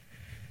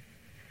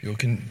You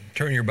can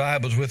turn your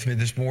Bibles with me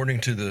this morning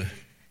to the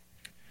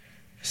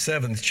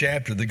 7th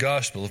chapter of the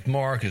Gospel of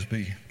Mark as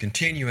we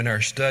continue in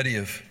our study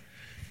of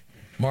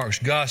Mark's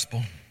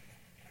Gospel.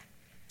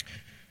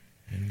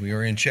 And we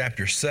are in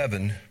chapter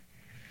 7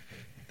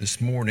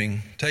 this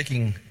morning,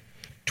 taking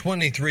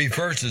 23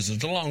 verses.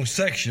 It's a long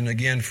section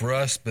again for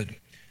us, but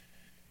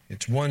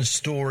it's one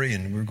story,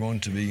 and we're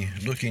going to be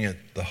looking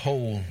at the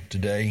whole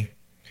today.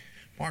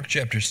 Mark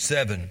chapter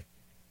 7.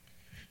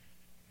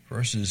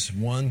 Verses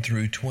 1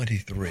 through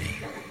 23.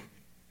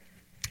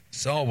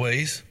 As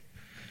always,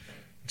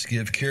 let's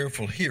give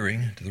careful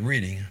hearing to the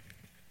reading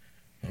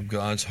of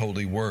God's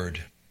holy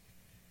word.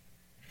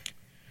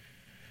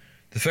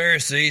 The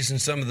Pharisees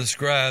and some of the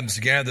scribes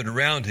gathered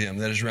around him,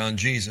 that is, around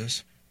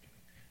Jesus,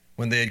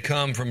 when they had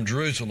come from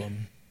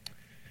Jerusalem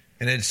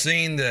and had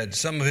seen that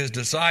some of his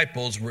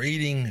disciples were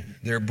eating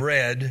their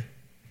bread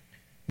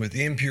with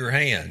impure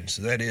hands,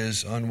 that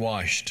is,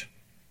 unwashed.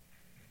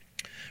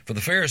 For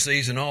the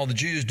Pharisees and all the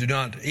Jews do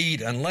not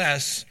eat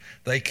unless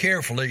they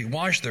carefully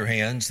wash their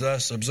hands,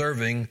 thus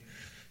observing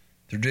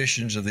the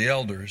traditions of the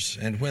elders.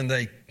 And when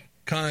they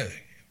come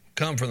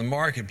from the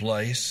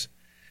marketplace,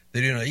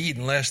 they do not eat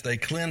unless they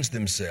cleanse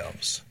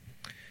themselves.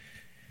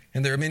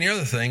 And there are many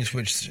other things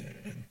which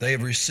they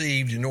have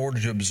received in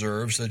order to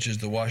observe, such as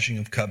the washing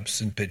of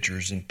cups and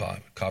pitchers and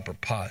copper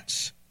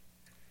pots.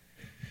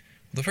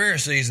 The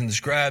Pharisees and the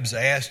scribes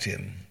asked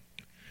him,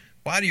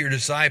 "Why do your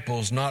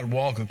disciples not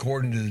walk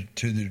according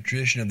to the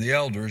tradition of the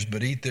elders,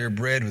 but eat their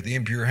bread with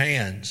impure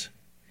hands?"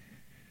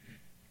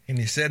 And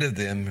he said of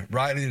them,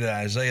 "Rightly did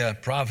Isaiah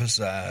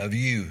prophesy of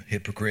you,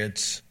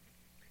 hypocrites,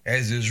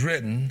 as is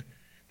written,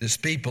 this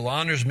people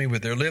honors me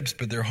with their lips,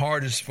 but their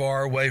heart is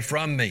far away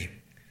from me.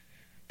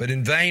 But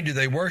in vain do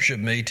they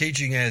worship me,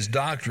 teaching as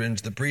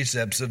doctrines the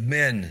precepts of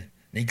men,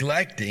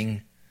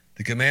 neglecting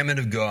the commandment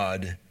of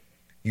God.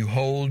 You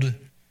hold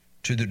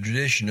to the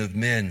tradition of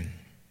men."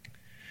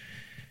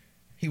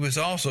 He was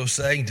also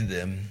saying to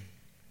them,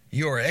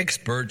 "You are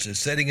experts at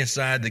setting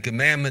aside the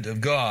commandment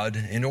of God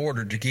in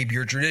order to keep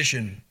your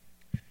tradition.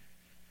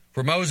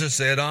 For Moses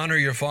said, 'Honor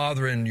your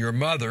father and your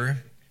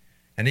mother,'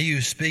 and he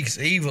who speaks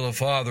evil of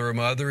father or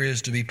mother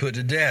is to be put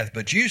to death.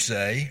 But you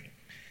say,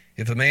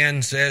 if a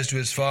man says to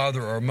his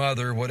father or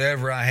mother,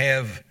 'Whatever I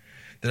have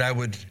that I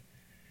would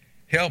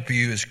help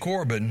you is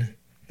Corban,'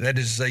 that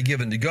is to say,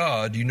 given to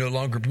God, you no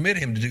longer permit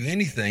him to do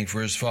anything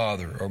for his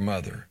father or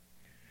mother,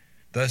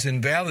 thus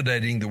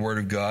invalidating the word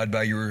of God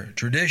by your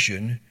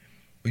tradition,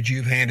 which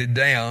you've handed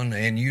down,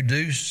 and you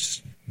do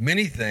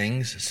many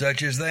things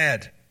such as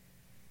that."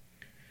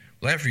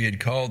 Well, after he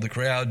had called the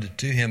crowd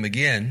to him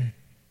again,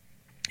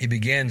 he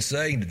began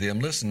saying to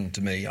them, "Listen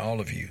to me, all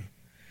of you,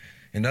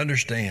 and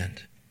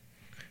understand.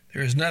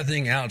 There is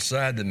nothing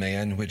outside the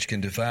man which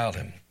can defile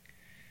him,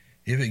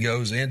 if it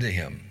goes into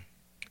him.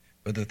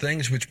 But the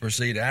things which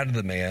proceed out of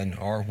the man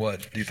are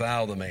what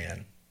defile the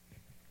man.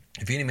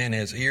 If any man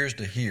has ears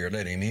to hear,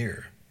 let him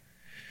hear."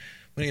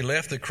 When he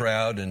left the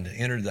crowd and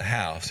entered the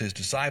house, his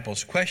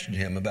disciples questioned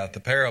him about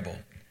the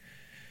parable.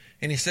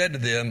 And he said to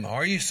them,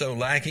 "Are you so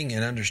lacking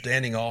in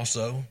understanding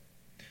also?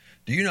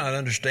 Do you not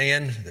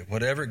understand that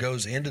whatever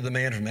goes into the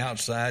man from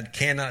outside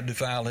cannot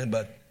defile him,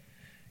 but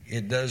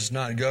it does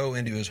not go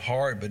into his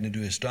heart, but into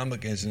his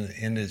stomach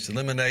and is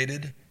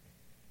eliminated?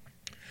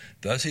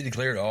 Thus he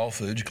declared all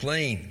foods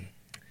clean."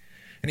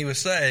 And he was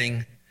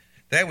saying,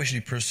 "That which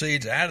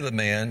proceeds out of the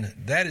man,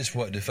 that is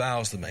what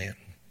defiles the man.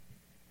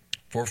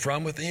 For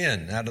from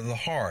within, out of the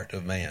heart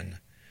of man,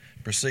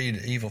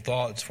 proceed evil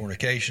thoughts,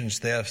 fornications,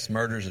 thefts,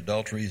 murders,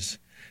 adulteries,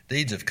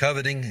 deeds of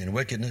coveting and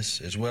wickedness,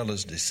 as well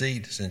as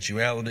deceit,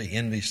 sensuality,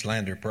 envy,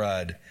 slander,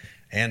 pride,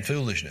 and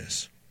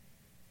foolishness.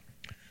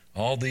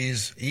 All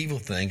these evil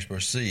things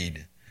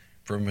proceed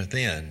from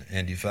within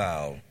and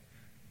defile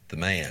the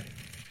man."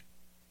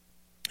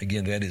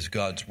 Again, that is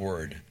God's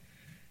word.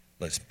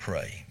 Let's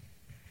pray.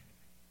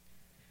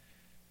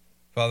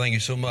 Father, thank you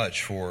so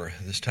much for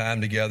this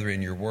time together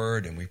in your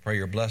word, and we pray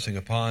your blessing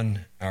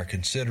upon our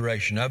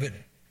consideration of it,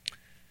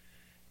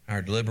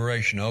 our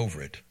deliberation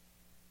over it.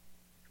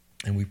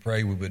 And we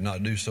pray we would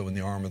not do so in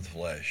the arm of the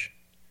flesh,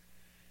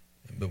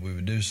 but we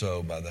would do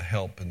so by the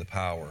help and the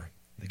power,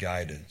 the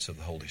guidance of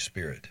the Holy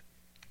Spirit,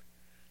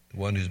 the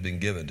one who's been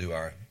given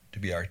to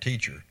be our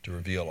teacher, to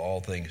reveal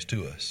all things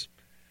to us.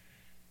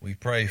 We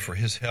pray for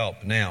his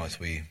help now as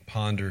we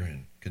ponder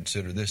and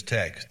consider this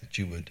text, that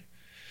you would,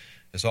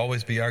 as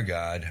always, be our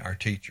guide, our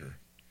teacher,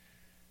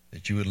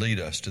 that you would lead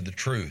us to the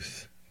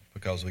truth,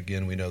 because,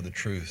 again, we know the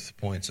truth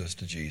points us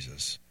to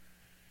Jesus,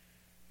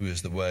 who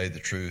is the way, the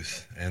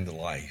truth, and the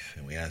life,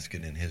 and we ask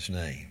it in his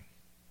name.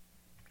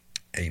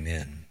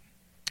 Amen.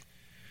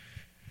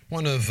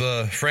 One of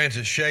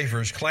Francis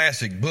Schaeffer's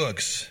classic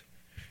books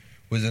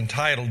was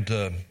entitled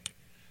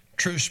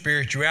True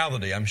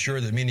Spirituality. I'm sure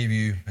that many of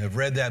you have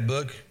read that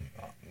book.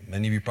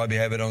 Many of you probably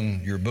have it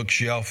on your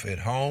bookshelf at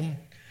home.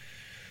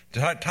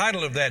 The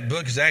title of that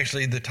book is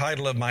actually the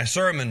title of my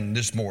sermon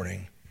this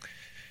morning,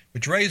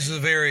 which raises a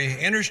very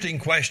interesting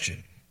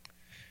question.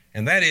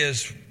 And that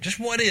is, just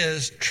what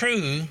is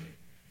true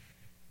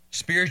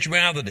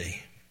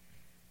spirituality?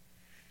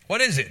 What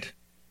is it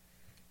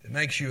that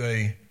makes you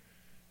a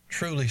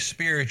truly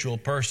spiritual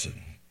person?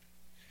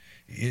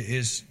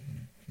 Is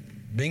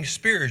being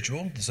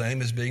spiritual the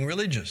same as being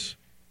religious?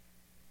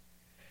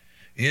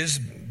 Is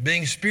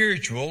being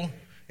spiritual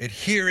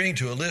adhering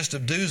to a list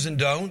of do's and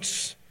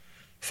don'ts,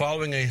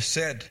 following a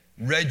set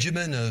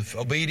regimen of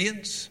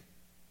obedience?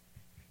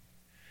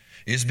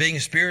 Is being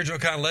spiritual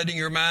kind of letting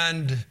your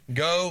mind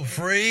go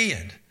free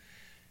and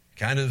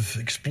kind of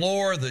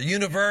explore the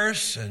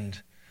universe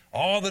and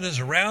all that is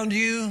around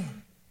you,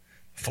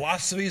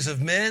 philosophies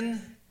of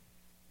men?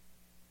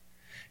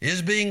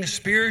 Is being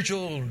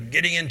spiritual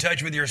getting in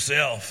touch with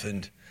yourself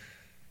and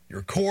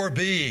your core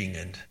being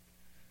and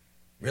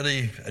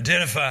really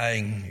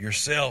identifying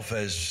yourself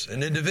as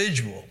an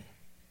individual?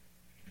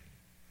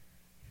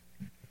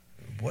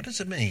 What does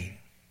it mean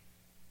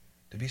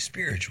to be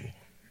spiritual?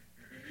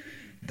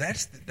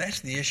 That's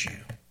the issue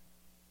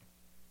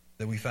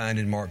that we find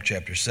in Mark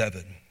chapter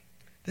 7.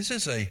 This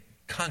is a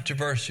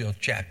controversial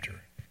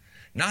chapter.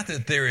 Not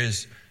that there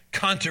is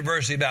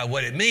controversy about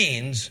what it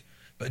means,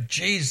 but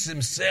Jesus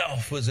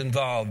himself was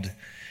involved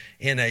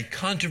in a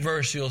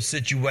controversial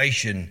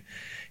situation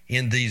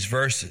in these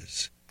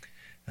verses.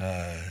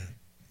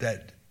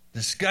 That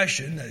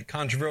discussion, that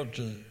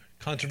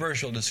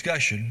controversial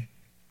discussion,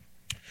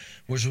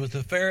 was with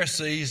the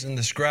Pharisees and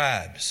the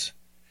scribes.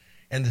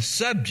 And the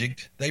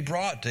subject they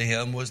brought to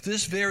him was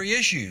this very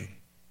issue.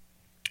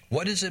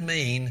 What does it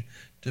mean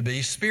to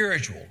be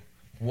spiritual?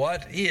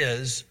 What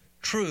is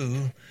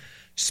true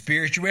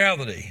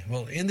spirituality?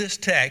 Well, in this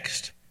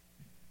text,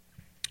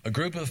 a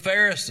group of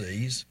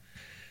Pharisees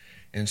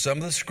and some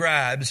of the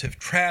scribes have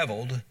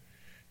traveled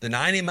the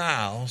 90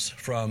 miles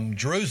from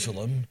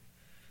Jerusalem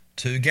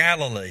to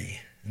Galilee.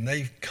 And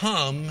they've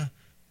come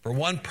for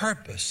one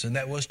purpose, and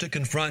that was to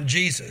confront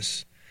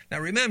Jesus. Now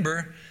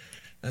remember,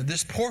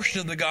 this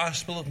portion of the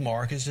Gospel of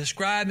Mark is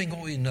describing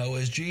what we know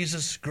as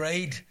Jesus'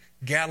 great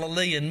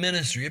Galilean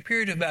ministry. A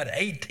period of about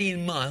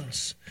 18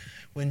 months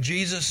when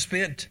Jesus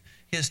spent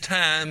his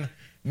time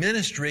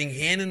ministering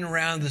in and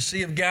around the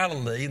Sea of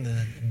Galilee and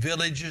the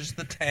villages,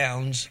 the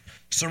towns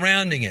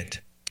surrounding it.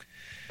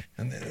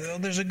 And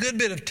there's a good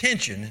bit of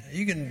tension.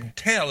 You can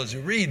tell as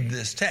you read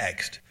this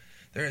text.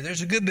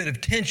 There's a good bit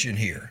of tension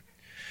here.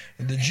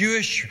 The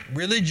Jewish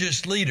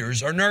religious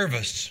leaders are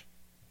nervous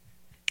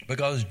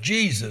because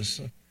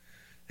Jesus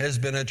has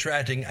been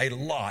attracting a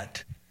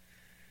lot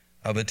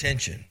of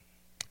attention.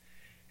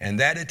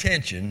 And that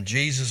attention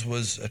Jesus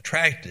was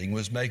attracting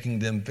was making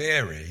them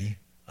very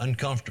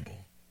uncomfortable.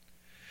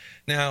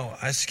 Now,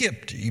 I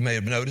skipped, you may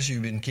have noticed,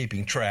 you've been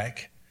keeping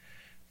track,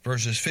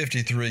 verses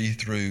 53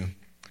 through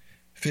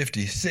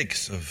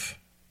 56 of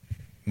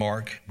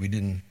Mark. We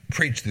didn't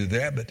preach through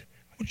that, but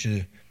I want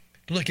you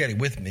to look at it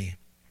with me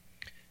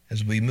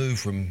as we move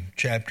from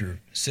chapter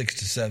 6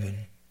 to 7.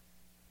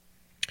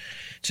 It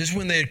says,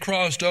 when they had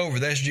crossed over,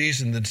 that's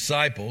Jesus and the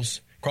disciples,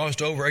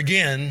 crossed over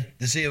again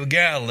the Sea of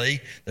Galilee.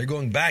 They're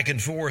going back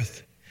and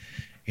forth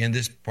in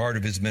this part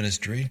of his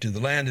ministry to the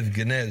land of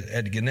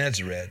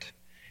Gennesaret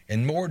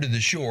and more to the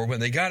shore.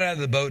 When they got out of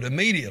the boat,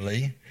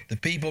 immediately the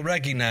people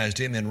recognized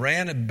him and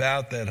ran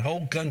about that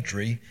whole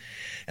country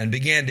and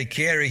began to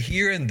carry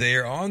here and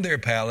there on their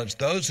pallets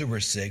those who were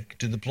sick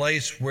to the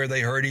place where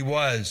they heard he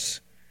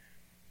was.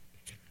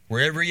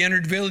 Wherever he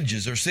entered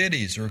villages or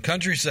cities or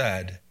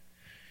countryside,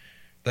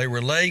 they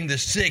were laying the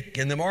sick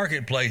in the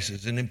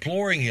marketplaces and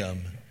imploring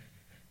him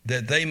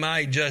that they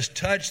might just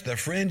touch the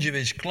fringe of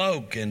his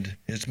cloak, and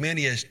as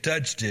many as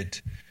touched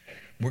it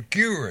were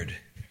cured.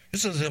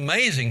 This was an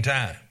amazing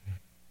time.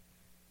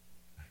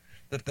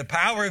 That the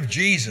power of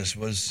Jesus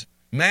was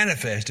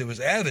manifest. It was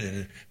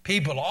evident.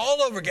 People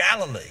all over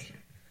Galilee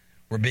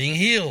were being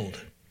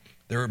healed.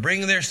 They were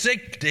bringing their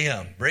sick to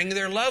him, bringing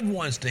their loved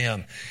ones to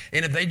him.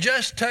 And if they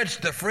just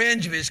touched the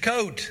fringe of his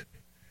coat,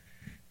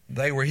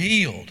 they were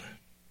healed.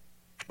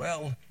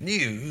 Well,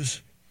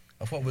 news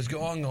of what was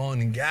going on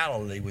in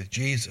Galilee with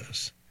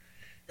Jesus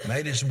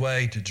made its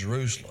way to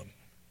Jerusalem,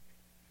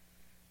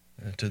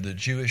 to the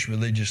Jewish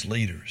religious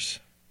leaders.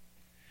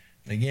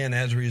 And again,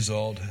 as a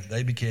result,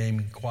 they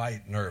became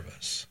quite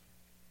nervous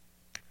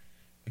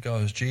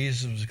because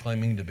Jesus was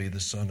claiming to be the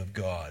Son of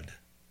God,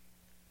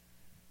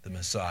 the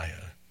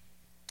Messiah.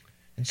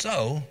 And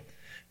so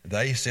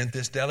they sent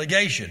this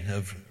delegation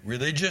of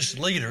religious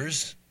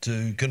leaders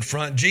to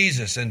confront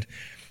Jesus. And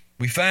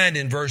we find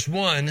in verse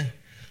 1,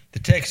 the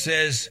text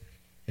says,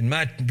 in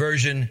my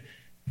version,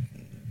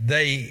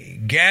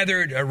 they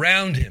gathered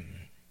around him.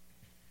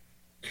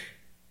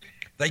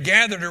 They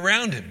gathered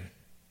around him.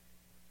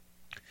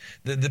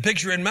 The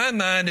picture in my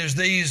mind is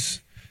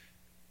these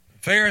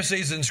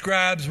Pharisees and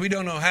scribes. We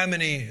don't know how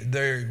many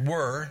there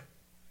were,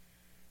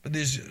 but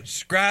these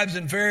scribes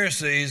and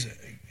Pharisees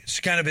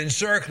kind of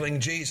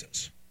encircling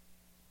Jesus,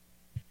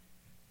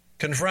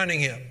 confronting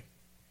him,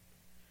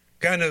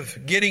 kind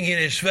of getting in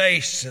his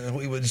face,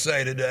 we would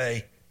say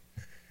today,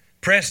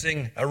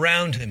 pressing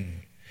around him,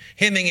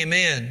 hemming him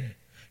in,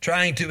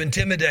 trying to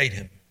intimidate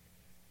him.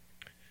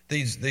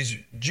 These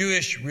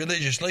Jewish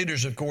religious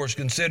leaders, of course,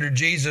 considered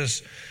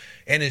Jesus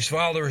and his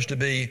followers to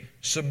be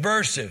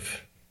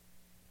subversive.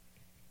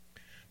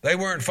 They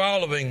weren't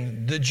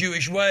following the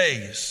Jewish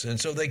ways, and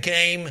so they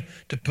came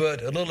to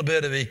put a little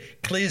bit of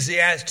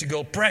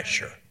ecclesiastical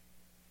pressure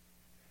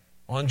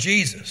on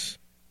Jesus.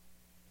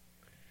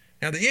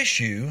 Now, the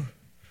issue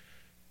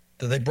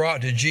that they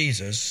brought to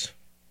Jesus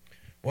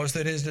was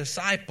that his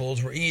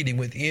disciples were eating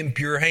with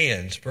impure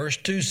hands. Verse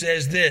 2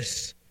 says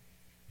this: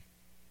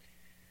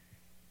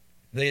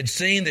 they had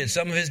seen that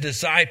some of his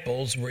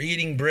disciples were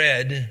eating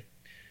bread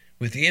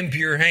with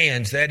impure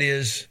hands, that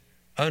is,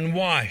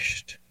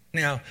 unwashed.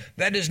 Now,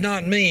 that does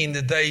not mean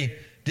that they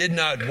did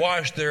not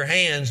wash their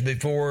hands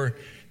before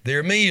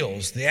their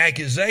meals. The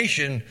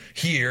accusation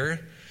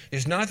here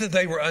is not that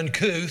they were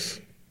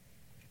uncouth.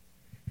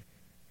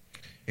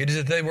 It is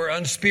that they were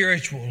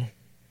unspiritual.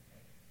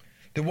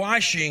 The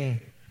washing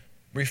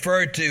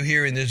referred to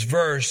here in this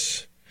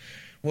verse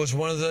was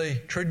one of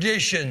the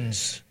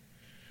traditions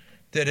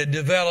that had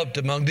developed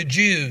among the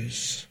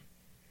Jews.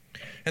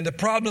 And the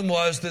problem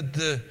was that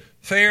the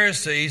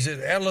Pharisees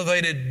had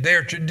elevated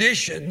their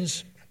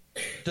traditions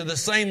to the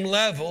same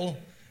level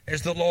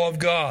as the law of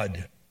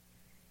God.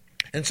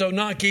 And so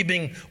not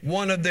keeping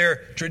one of their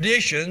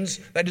traditions,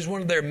 that is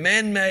one of their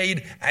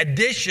man-made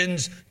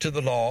additions to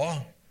the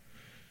law,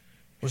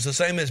 was the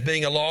same as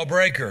being a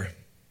lawbreaker,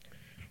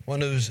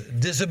 one who's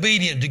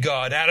disobedient to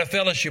God, out of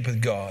fellowship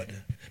with God.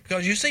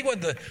 Because you see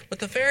what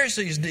the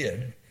Pharisees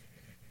did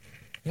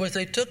was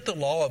they took the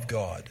law of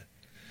God.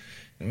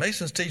 And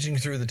Mason's teaching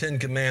through the Ten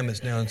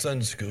Commandments now in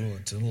Sunday school.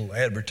 It's a little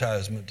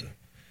advertisement to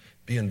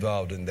be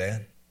involved in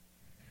that.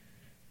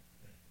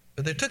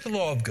 But they took the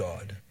law of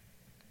God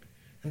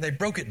and they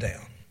broke it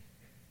down.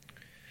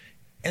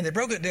 And they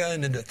broke it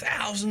down into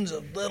thousands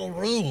of little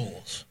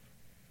rules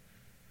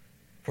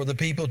for the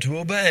people to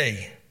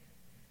obey.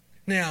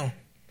 Now,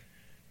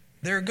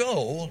 their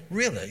goal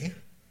really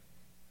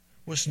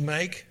was to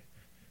make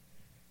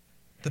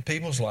the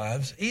people's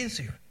lives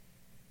easier.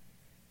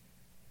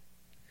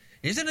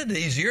 Isn't it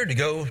easier to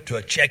go to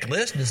a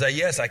checklist and say,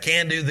 yes, I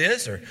can do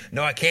this, or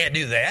no, I can't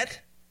do that?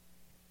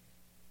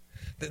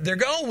 Their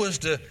goal was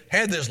to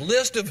have this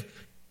list of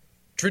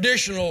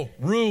traditional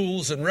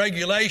rules and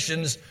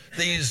regulations,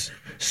 these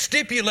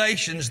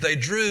stipulations they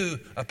drew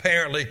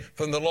apparently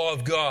from the law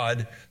of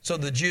God, so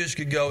the Jews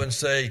could go and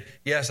say,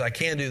 yes, I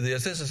can do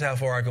this. This is how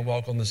far I can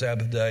walk on the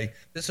Sabbath day.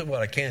 This is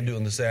what I can do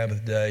on the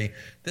Sabbath day.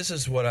 This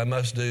is what I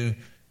must do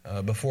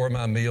before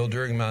my meal,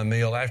 during my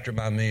meal, after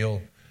my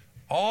meal.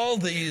 All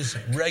these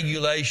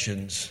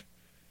regulations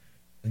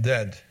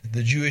that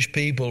the Jewish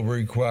people were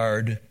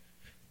required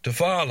to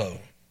follow.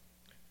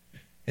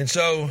 And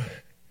so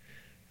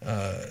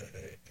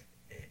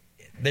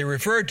they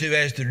referred to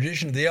as the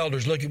tradition of the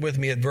elders. Look with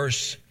me at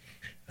verse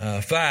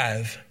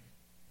 5.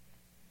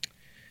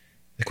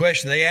 The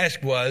question they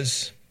asked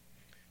was,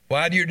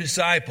 why do your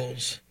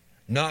disciples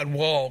not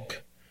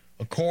walk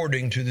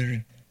according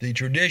to the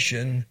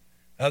tradition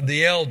of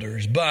the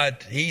elders,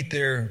 but eat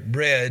their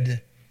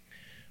bread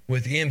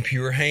with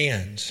impure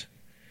hands?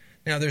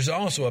 Now, there's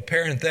also a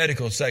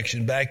parenthetical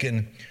section back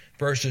in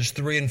verses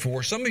 3 and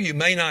 4. Some of you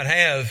may not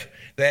have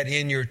that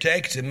in your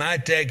text. In my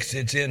text,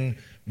 it's in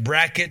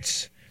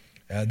brackets.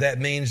 That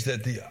means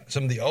that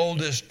some of the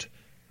oldest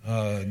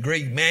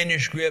Greek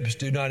manuscripts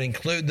do not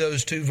include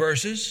those two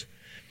verses.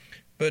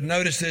 But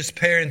notice this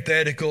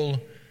parenthetical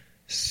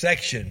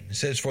section. It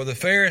says, for the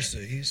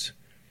Pharisees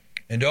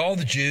and all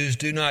the Jews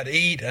do not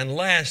eat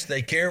unless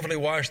they carefully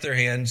wash their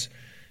hands.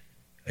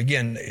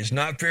 Again, it's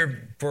not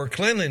for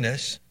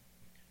cleanliness,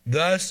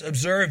 thus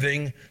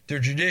observing the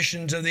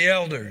traditions of the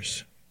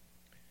elders.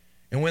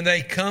 And when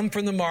they come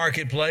from the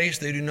marketplace,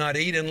 they do not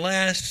eat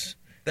unless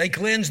they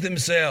cleanse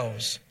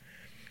themselves.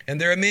 And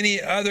there are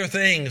many other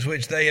things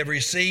which they have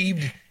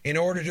received in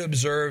order to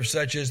observe,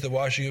 such as the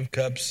washing of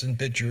cups and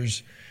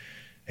pitchers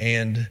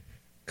and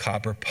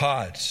copper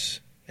pots.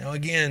 Now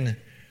again,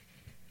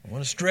 I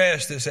want to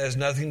stress this has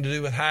nothing to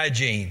do with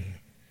hygiene.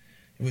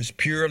 It was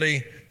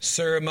purely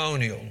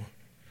ceremonial.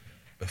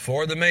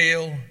 Before the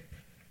meal,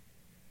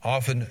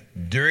 often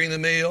during the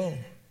meal,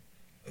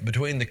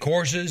 between the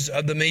courses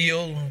of the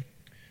meal,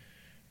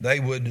 they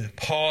would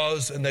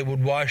pause and they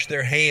would wash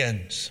their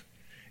hands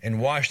and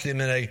wash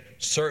them in a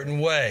certain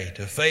way.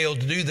 To fail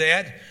to do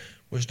that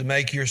was to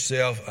make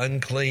yourself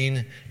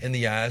unclean in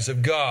the eyes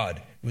of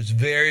God. It was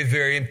very,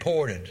 very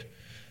important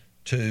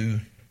to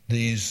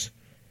these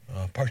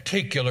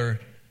particular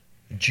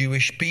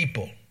Jewish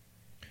people.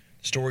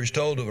 The story is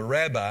told of a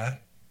rabbi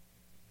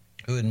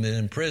who had been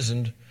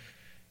imprisoned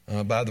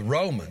by the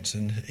Romans,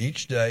 and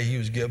each day he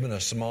was given a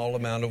small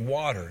amount of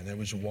water, and there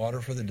was water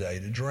for the day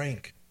to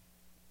drink.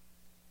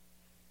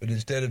 But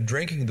instead of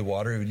drinking the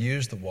water, he would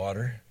use the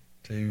water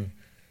to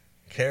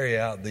carry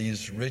out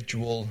these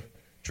ritual,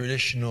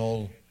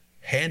 traditional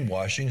hand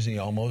washings, and he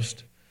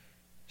almost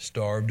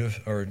starved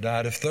or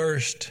died of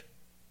thirst.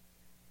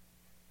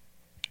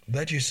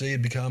 That, you see,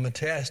 had become a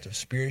test of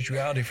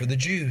spirituality for the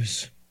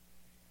Jews.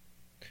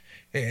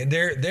 And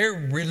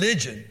their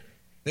religion,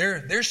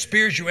 their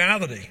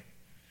spirituality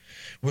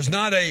was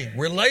not a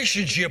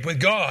relationship with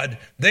God.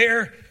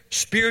 Their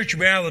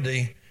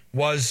spirituality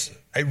was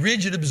a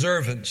rigid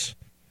observance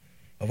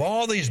of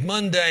all these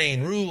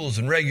mundane rules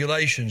and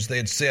regulations they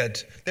had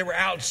set. They were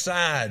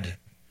outside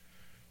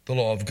the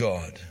law of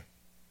God.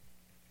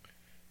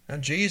 Now,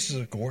 Jesus,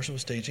 of course,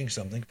 was teaching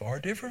something far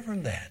different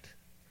from that.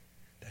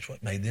 That's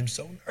what made them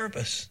so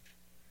nervous.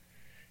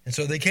 And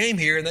so they came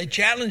here and they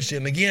challenged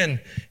him again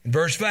in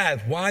verse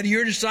 5. Why do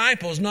your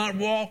disciples not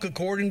walk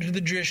according to the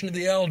tradition of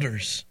the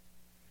elders,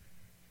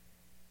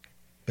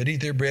 but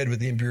eat their bread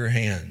with impure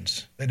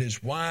hands? That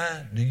is,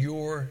 why do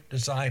your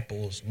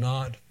disciples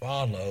not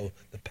follow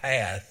the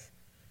path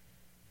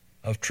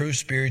of true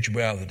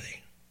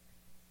spirituality?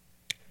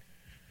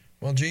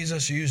 Well,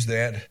 Jesus used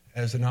that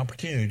as an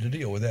opportunity to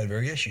deal with that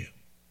very issue.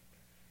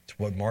 It's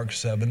what Mark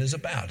 7 is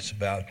about. It's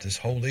about this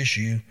whole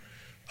issue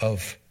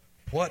of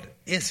what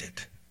is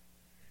it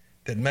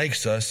that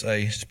makes us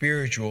a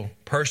spiritual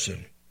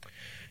person.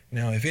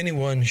 Now, if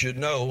anyone should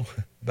know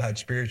about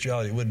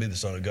spirituality, it would be the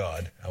Son of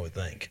God, I would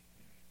think.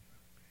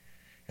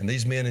 And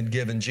these men had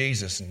given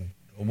Jesus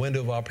a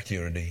window of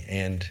opportunity,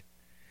 and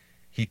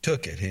he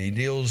took it. And he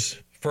deals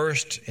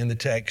first in the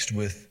text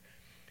with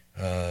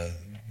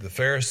the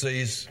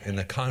Pharisees in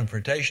a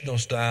confrontational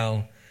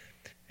style,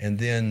 and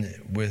then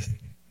with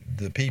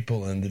the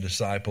people and the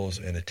disciples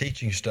in a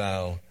teaching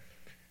style.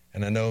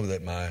 And I know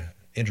that my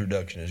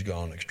introduction has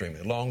gone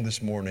extremely long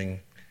this morning.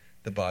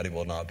 The body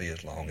will not be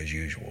as long as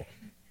usual.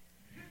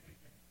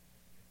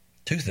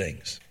 Two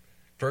things.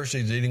 First,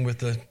 he's dealing with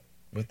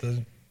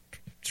the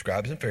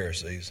scribes and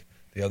Pharisees.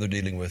 The other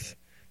dealing with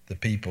the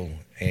people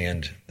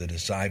and the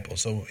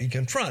disciples. So he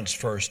confronts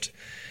first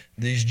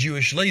these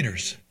Jewish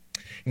leaders.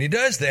 And he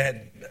does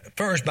that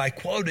first by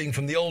quoting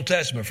from the Old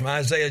Testament, from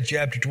Isaiah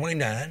chapter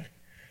 29.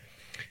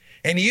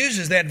 And he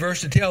uses that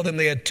verse to tell them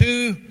they had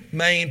two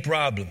main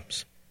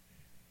problems.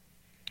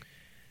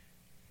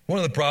 One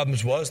of the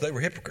problems was they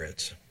were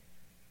hypocrites.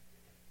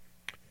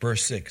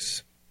 Verse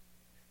 6.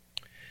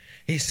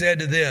 He said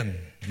to them,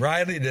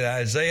 rightly did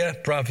Isaiah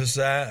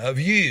prophesy of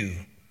you,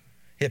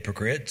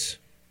 hypocrites,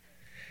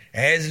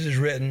 as it is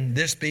written,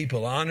 this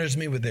people honors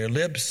me with their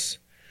lips,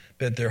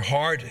 but their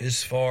heart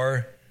is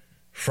far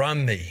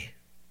from me.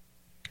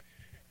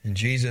 And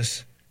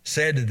Jesus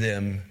said to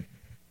them,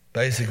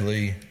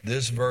 basically,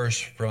 this verse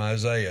from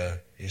Isaiah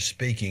is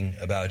speaking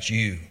about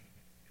you.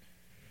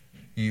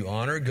 You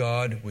honor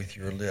God with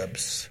your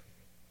lips.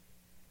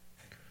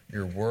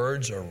 Your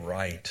words are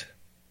right,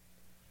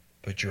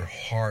 but your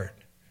heart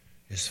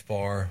is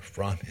far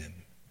from Him.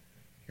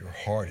 Your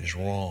heart is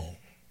wrong.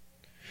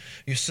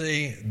 You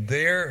see,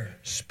 their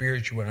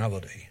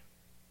spirituality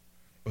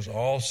was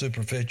all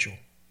superficial.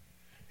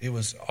 It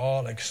was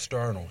all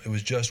external. It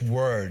was just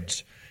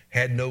words,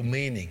 had no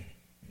meaning.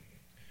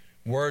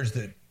 Words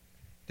that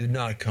did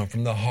not come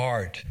from the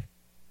heart.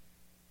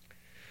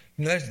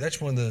 And that's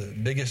one of the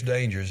biggest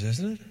dangers,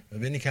 isn't it,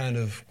 of any kind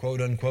of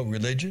quote-unquote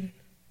religion?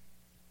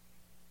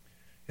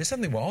 It's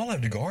something we all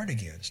have to guard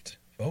against,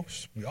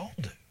 folks. We all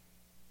do.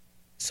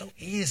 It's so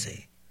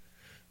easy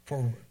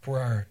for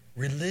our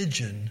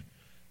religion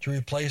to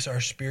replace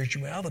our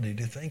spirituality,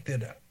 to think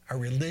that our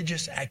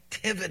religious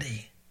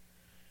activity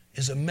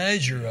is a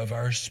measure of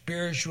our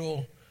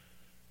spiritual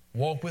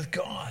walk with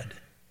God.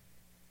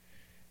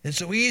 It's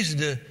so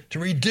easy to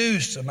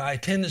reduce my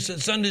attendance at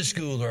Sunday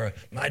school or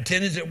my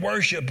attendance at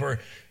worship, or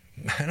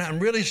and I'm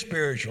really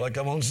spiritual, like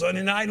I'm on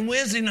Sunday night and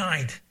Wednesday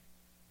night.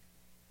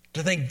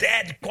 To think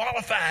that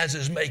qualifies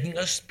as making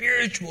us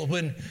spiritual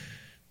when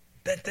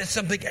that's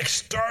something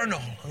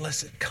external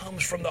unless it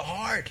comes from the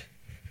heart.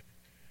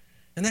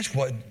 And that's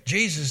what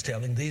Jesus is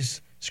telling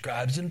these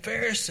scribes and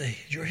Pharisees.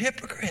 You're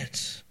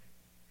hypocrites.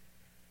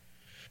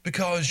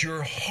 Because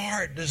your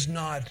heart does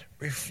not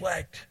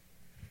reflect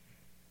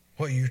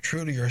what you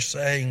truly are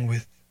saying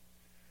with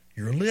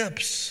your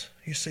lips.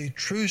 You see,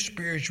 true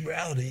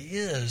spirituality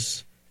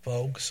is,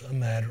 folks, a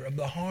matter of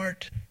the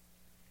heart.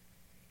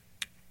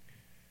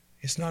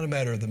 It's not a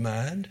matter of the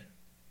mind,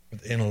 or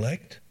the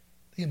intellect,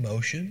 the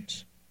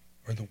emotions,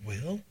 or the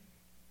will.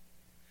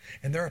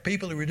 And there are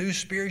people who reduce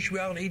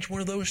spirituality to each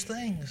one of those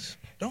things,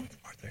 are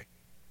they?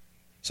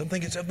 Some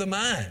think it's of the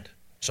mind.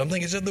 Some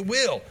think it's of the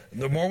will.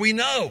 The more we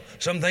know,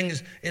 some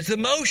things it's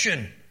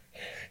emotion.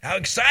 How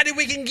excited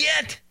we can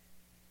get.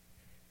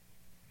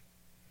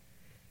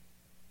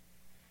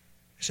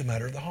 It's a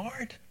matter of the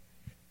heart.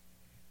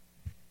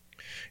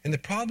 And the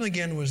problem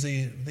again was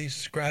these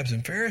scribes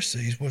and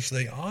Pharisees was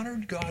they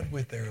honored God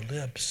with their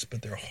lips,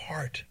 but their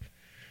heart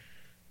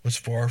was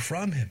far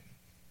from Him.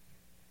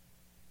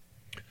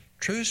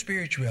 True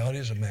spirituality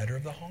is a matter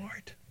of the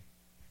heart.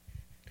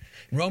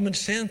 In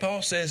Romans 10,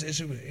 Paul says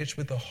it's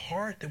with the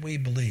heart that we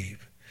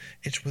believe.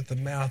 It's with the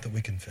mouth that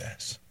we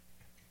confess.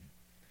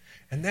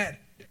 And that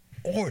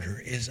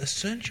order is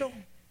essential.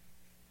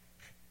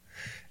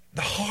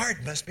 The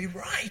heart must be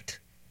right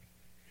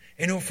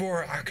in order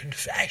for our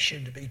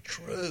confession to be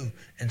true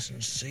and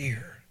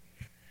sincere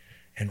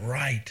and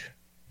right.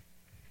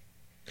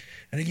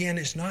 And again,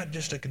 it's not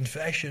just a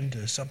confession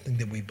to something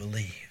that we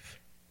believe.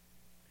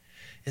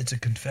 It's a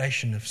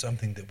confession of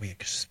something that we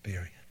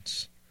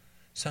experience,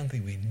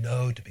 something we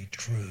know to be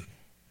true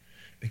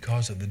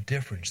because of the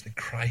difference that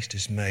Christ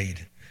has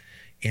made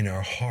in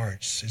our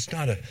hearts. It's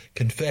not a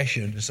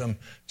confession to some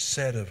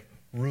set of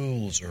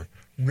rules or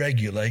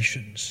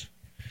regulations.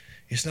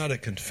 It's not a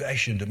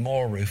confession to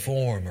moral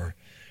reform or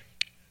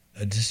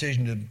a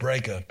decision to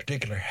break a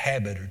particular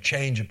habit or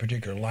change a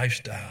particular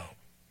lifestyle.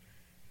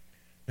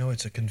 No,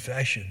 it's a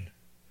confession.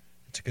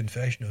 It's a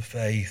confession of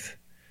faith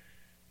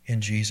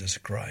in Jesus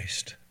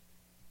Christ.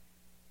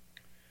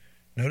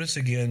 Notice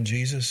again,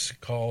 Jesus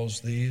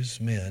calls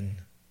these men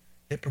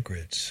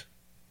hypocrites.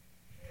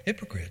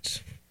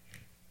 Hypocrites.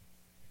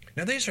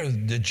 Now, these are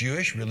the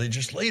Jewish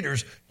religious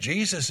leaders.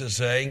 Jesus is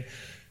saying,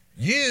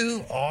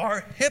 you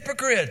are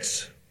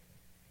hypocrites.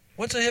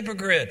 What's a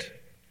hypocrite?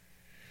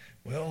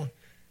 Well,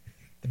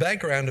 the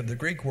background of the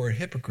Greek word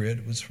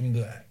hypocrite was from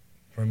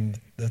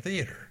the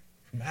theater,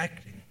 from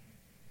acting,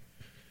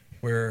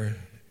 where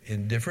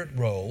in different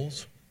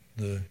roles,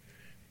 the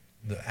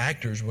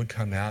actors would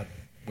come out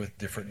with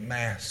different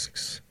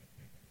masks.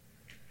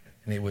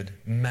 And they would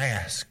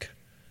mask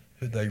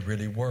who they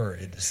really were.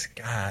 It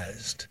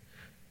disguised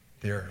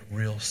their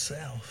real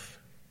self.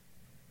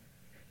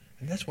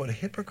 And that's what a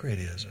hypocrite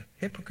is. A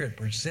hypocrite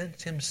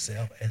presents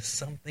himself as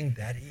something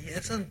that he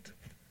isn't.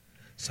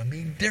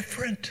 Something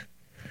different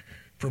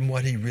from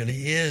what he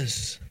really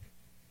is.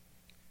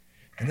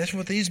 And that's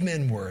what these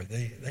men were.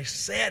 They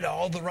said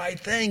all the right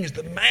things.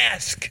 The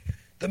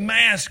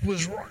mask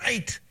was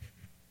right.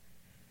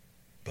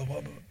 But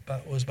what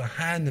was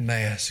behind the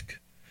mask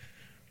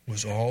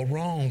was all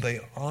wrong. They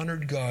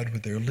honored God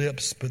with their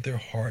lips, but their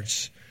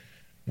hearts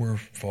were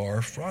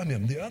far from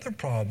Him. The other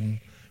problem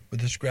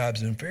with the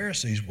scribes and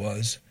Pharisees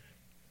was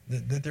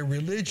that their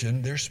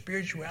religion, their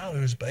spirituality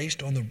was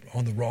based on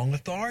the wrong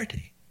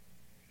authority.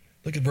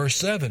 Look at verse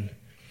 7.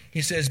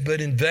 He says,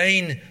 but in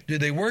vain do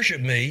they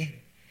worship me,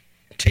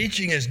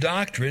 teaching as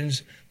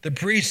doctrines the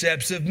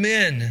precepts of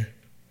men.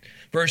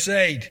 Verse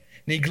 8,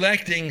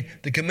 neglecting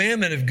the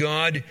commandment of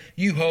God,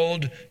 you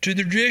hold to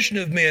the tradition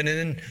of men.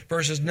 And then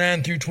verses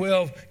 9 through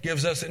 12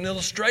 gives us an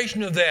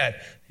illustration of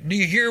that. Do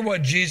you hear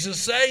what Jesus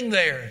is saying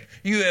there?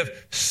 You have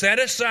set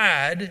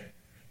aside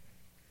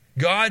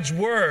God's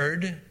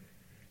word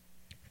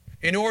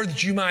in order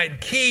that you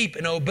might keep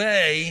and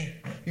obey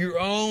your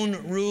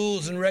own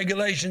rules and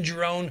regulations,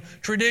 your own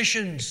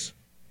traditions.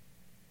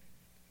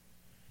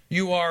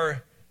 You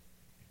are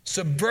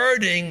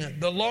subverting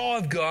the law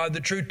of God, the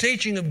true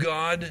teaching of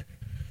God,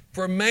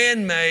 for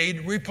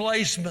man-made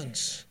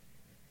replacements.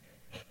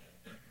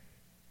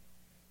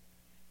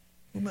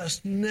 We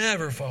must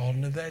never fall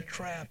into that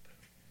trap.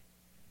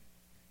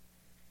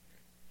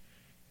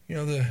 You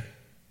know, the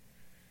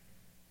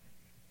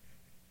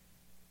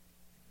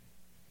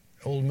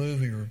old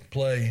movie or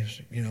play,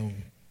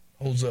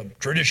 holds up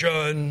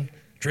tradition.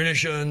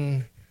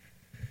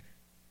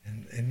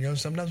 And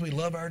sometimes we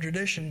love our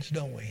traditions,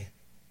 don't we?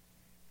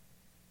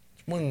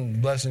 It's one of the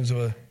blessings of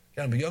a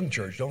kind of a young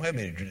church. Don't have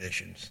many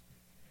traditions.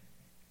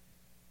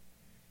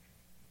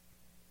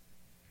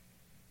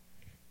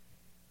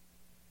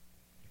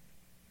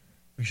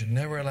 We should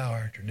never allow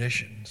our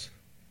traditions,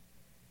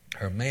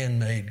 our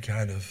man-made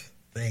kind of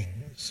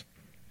things,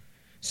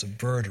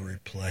 subvert or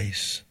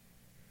replace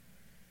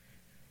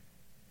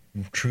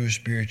true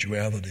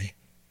spirituality.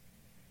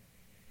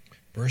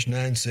 Verse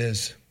 8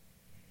 says,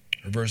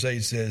 verse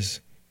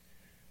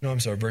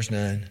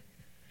 9,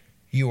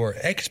 you are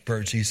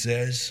experts, he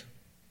says.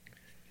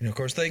 Of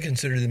course, they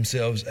consider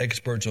themselves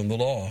experts on the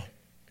law.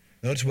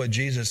 Notice what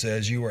Jesus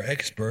says, you are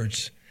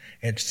experts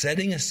at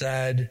setting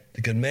aside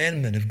the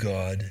commandment of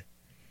God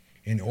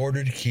in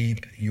order to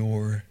keep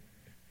your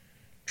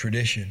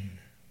tradition.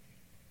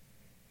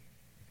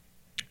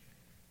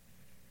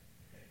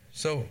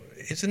 So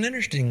it's an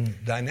interesting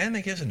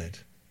dynamic, isn't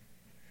it?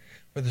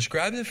 Where the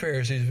scribes and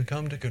Pharisees have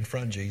come to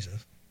confront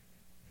Jesus,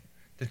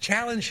 to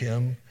challenge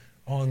him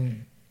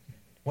on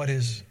what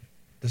his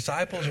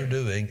disciples are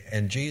doing,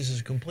 and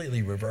Jesus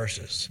completely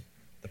reverses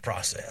the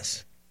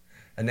process.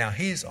 And now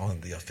he's on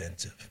the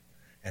offensive,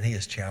 and he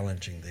is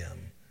challenging them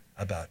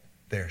about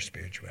their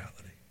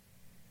spirituality.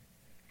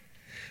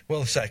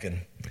 Well,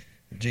 second,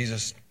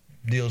 Jesus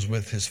deals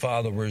with his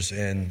followers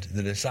and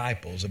the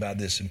disciples about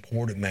this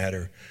important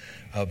matter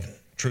of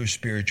true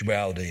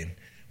spirituality. And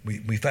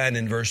we find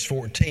in verse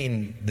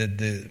 14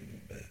 that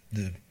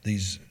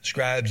these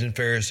scribes and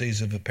Pharisees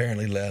have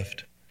apparently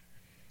left.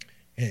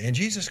 And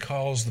Jesus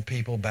calls the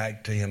people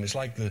back to him. It's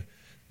like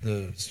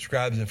the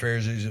scribes and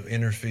Pharisees have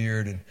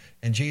interfered,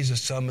 and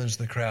Jesus summons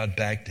the crowd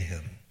back to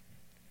him.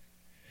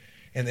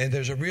 And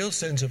there's a real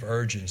sense of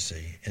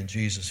urgency in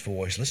Jesus'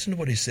 voice. Listen to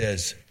what he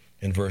says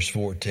in verse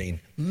 14.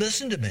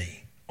 Listen to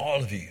me,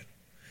 all of you,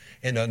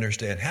 and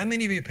understand. How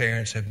many of you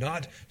parents have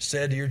not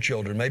said to your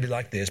children, maybe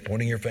like this,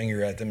 pointing your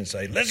finger at them and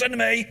say, listen to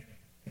me.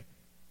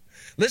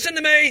 Listen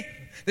to me.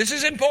 This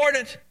is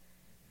important.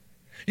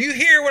 You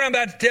hear what I'm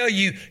about to tell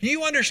you.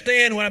 You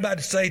understand what I'm about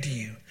to say to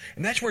you.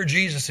 And that's where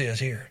Jesus is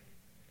here.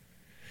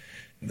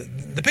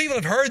 The people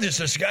have heard this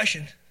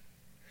discussion,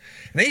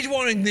 and he's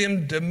wanting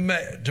them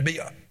to be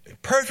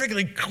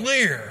perfectly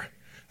clear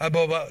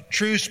about what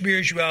true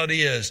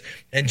spirituality is.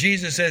 And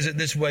Jesus says it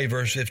this way,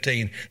 verse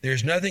 15.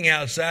 There's nothing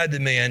outside the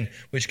man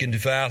which can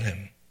defile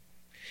him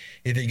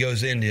if he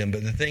goes into him,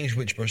 but the things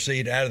which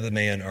proceed out of the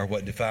man are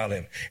what defile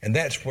him. And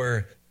that's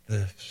where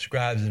the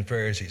scribes and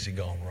Pharisees had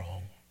gone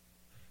wrong.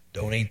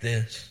 Don't eat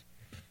this.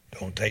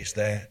 Don't taste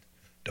that.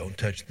 Don't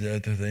touch the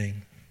other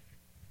thing.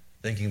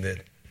 Thinking that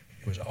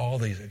it was all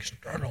these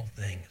external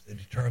things that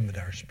determined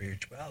our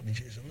spirituality.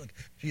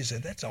 Jesus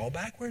said, that's all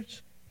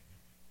backwards.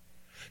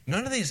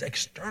 None of these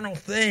external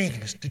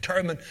things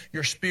determine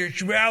your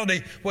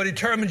spirituality. What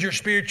determines your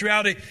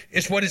spirituality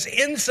is what is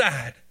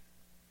inside,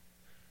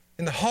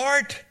 in the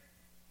heart.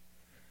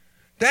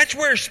 That's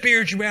where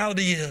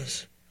spirituality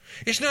is.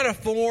 It's not a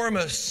form,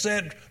 a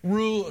set of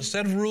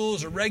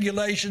rules or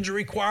regulations or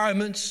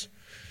requirements.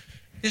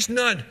 It's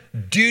not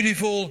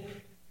dutiful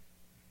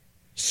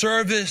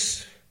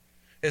service,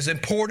 as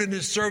important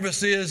as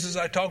service is, as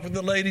I talked with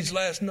the ladies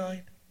last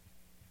night.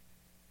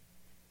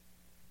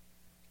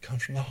 It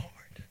comes from the heart.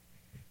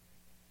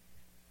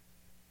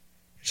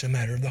 It's a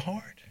matter of the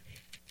heart.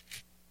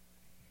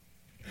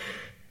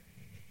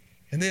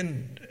 And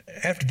then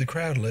after the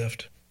crowd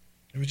left,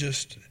 it was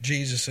just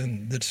Jesus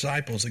and the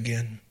disciples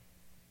again.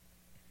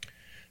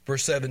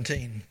 Verse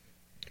 17.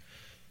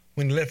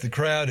 When he left the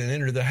crowd and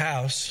entered the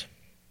house,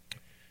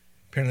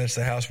 apparently that's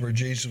the house where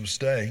Jesus was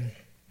staying,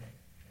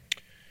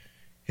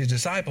 his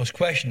disciples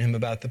questioned him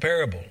about the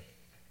parable.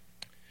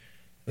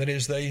 That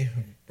is, they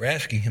were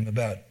asking him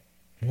about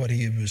what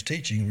he was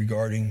teaching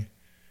regarding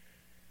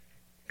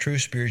true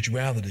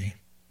spirituality.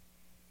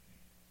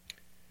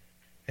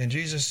 And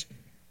Jesus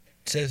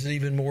says it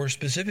even more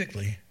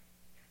specifically.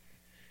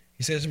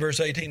 He says in verse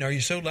 18, are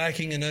you so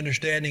lacking in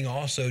understanding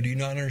also? Do you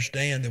not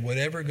understand that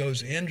whatever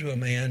goes into a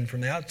man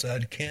from the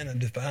outside cannot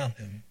defile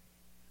him?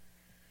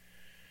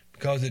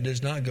 Because it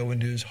does not go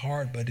into his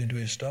heart, but into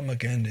his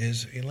stomach, and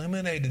is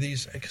eliminated.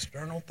 These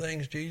external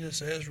things, Jesus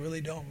says,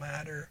 really don't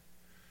matter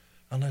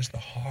unless the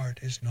heart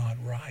is not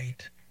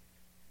right.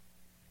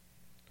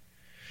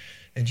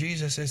 And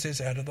Jesus says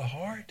it's out of the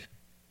heart.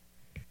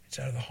 It's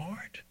out of the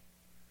heart.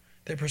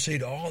 They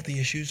proceed all the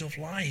issues of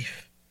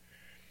life.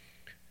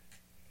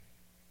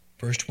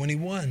 Verse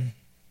 21,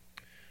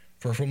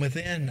 for from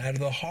within, out of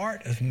the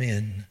heart of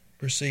men,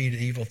 proceed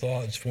evil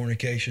thoughts,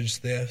 fornications,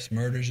 thefts,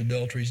 murders,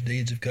 adulteries,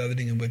 deeds of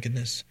coveting and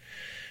wickedness,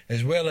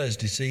 as well as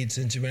deceit,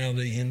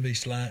 sensuality, envy,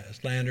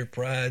 slander,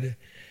 pride,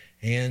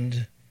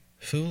 and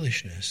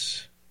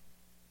foolishness.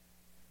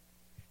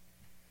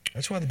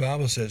 That's why the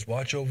Bible says,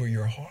 watch over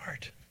your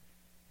heart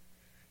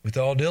with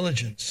all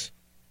diligence.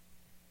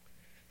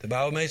 The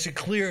Bible makes it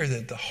clear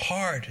that the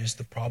heart is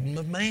the problem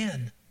of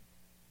man.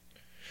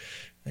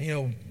 You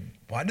know,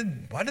 why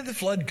did the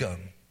flood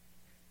come?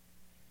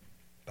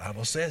 The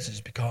Bible says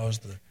it's because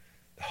the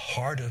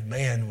heart of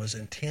man was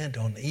intent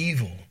on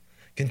evil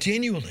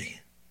continually.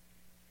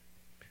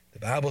 The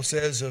Bible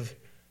says of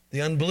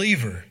the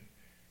unbeliever,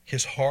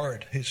 his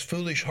heart, his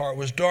foolish heart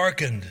was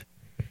darkened.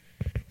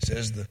 It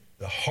says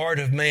the heart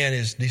of man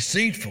is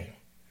deceitful.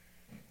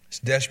 It's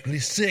desperately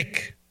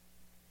sick.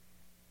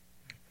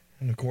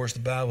 And of course the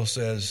Bible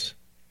says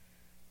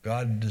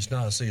God does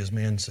not see as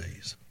man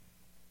sees.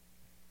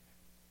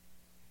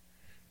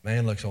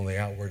 Man looks on the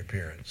outward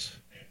appearance,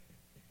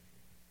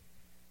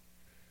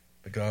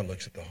 but God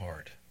looks at the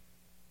heart.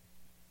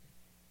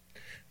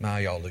 My,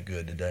 y'all look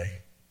good today.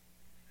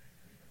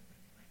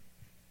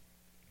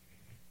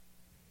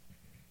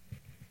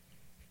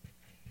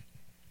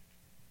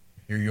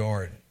 Here you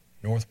are at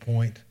North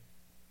Point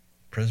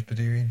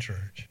Presbyterian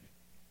Church.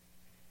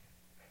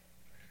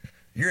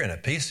 You're in a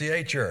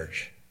PCA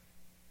church.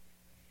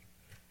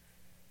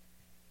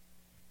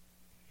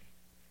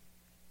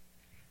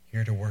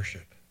 Here to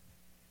worship.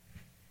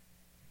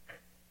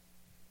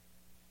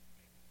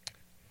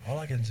 All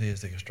I can see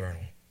is the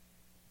external.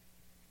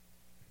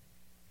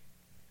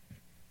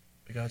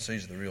 But God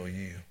sees the real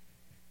you.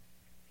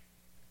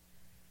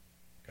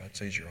 God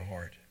sees your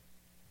heart.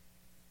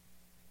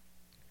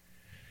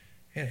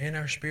 And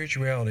our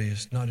spirituality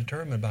is not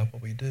determined by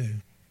what we do.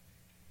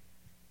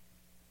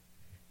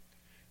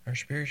 Our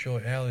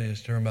spirituality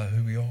is determined by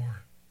who we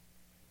are.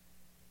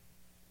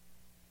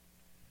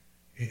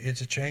 It's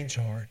a changed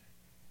heart.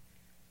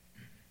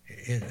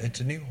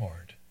 It's a new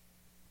heart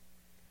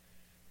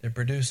that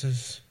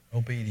produces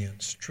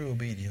obedience, true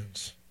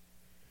obedience,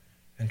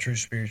 and true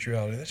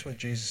spirituality. That's what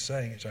Jesus is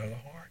saying. It's out of the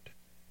heart.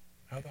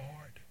 Out of the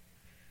heart.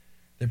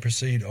 That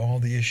precede all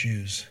the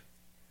issues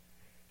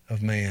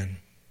of man.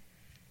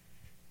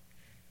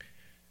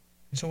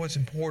 And so what's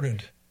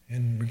important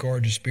in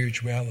regard to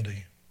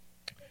spirituality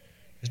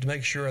is to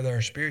make sure that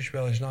our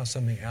spirituality is not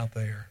something out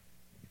there,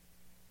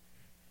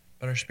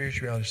 but our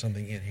spirituality is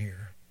something in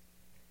here.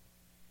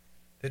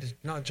 That it's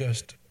not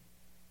just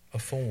a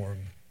form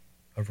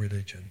of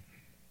religion,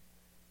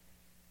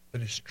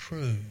 but it's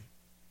true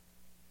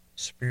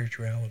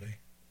spirituality,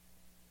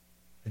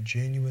 a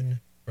genuine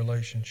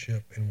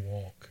relationship and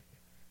walk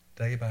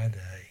day by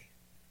day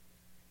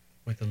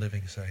with the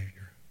living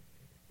Savior.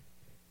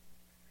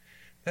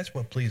 That's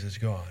what pleases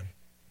God.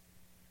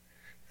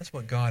 That's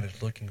what God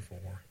is looking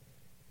for.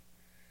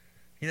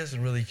 He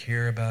doesn't really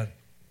care about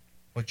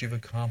what you've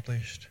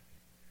accomplished,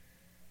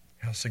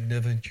 how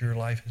significant your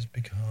life has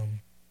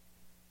become.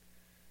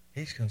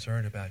 He's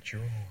concerned about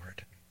your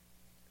heart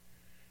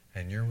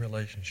and your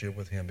relationship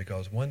with him,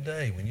 because one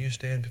day when you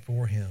stand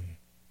before him,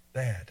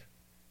 that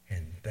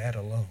and that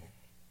alone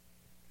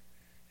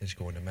is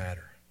going to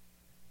matter.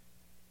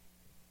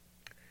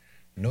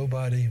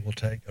 Nobody will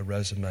take a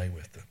resume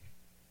with them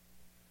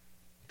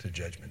to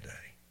Judgment Day.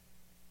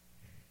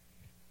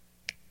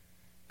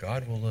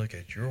 God will look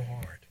at your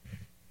heart,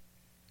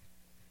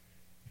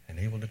 and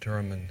he will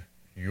determine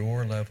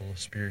your level of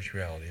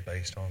spirituality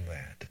based on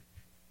that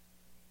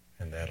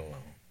and that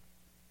alone.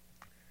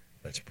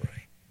 Let's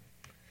pray.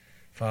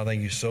 Father,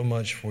 thank you so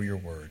much for your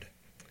word.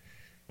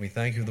 We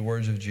thank you for the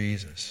words of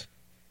Jesus,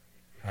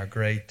 our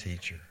great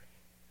teacher,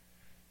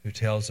 who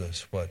tells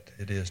us what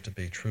it is to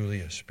be truly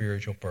a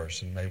spiritual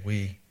person. May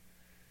we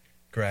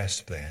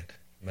grasp that.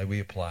 May we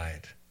apply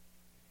it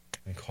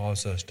and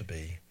cause us to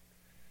be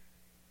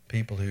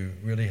people who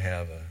really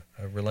have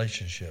a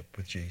relationship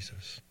with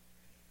Jesus,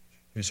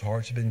 whose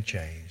hearts have been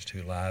changed,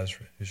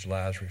 whose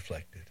lives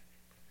reflected,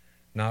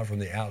 not from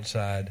the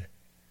outside,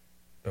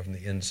 but from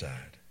the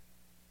inside.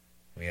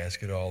 We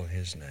ask it all in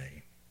his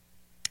name.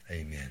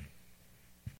 Amen.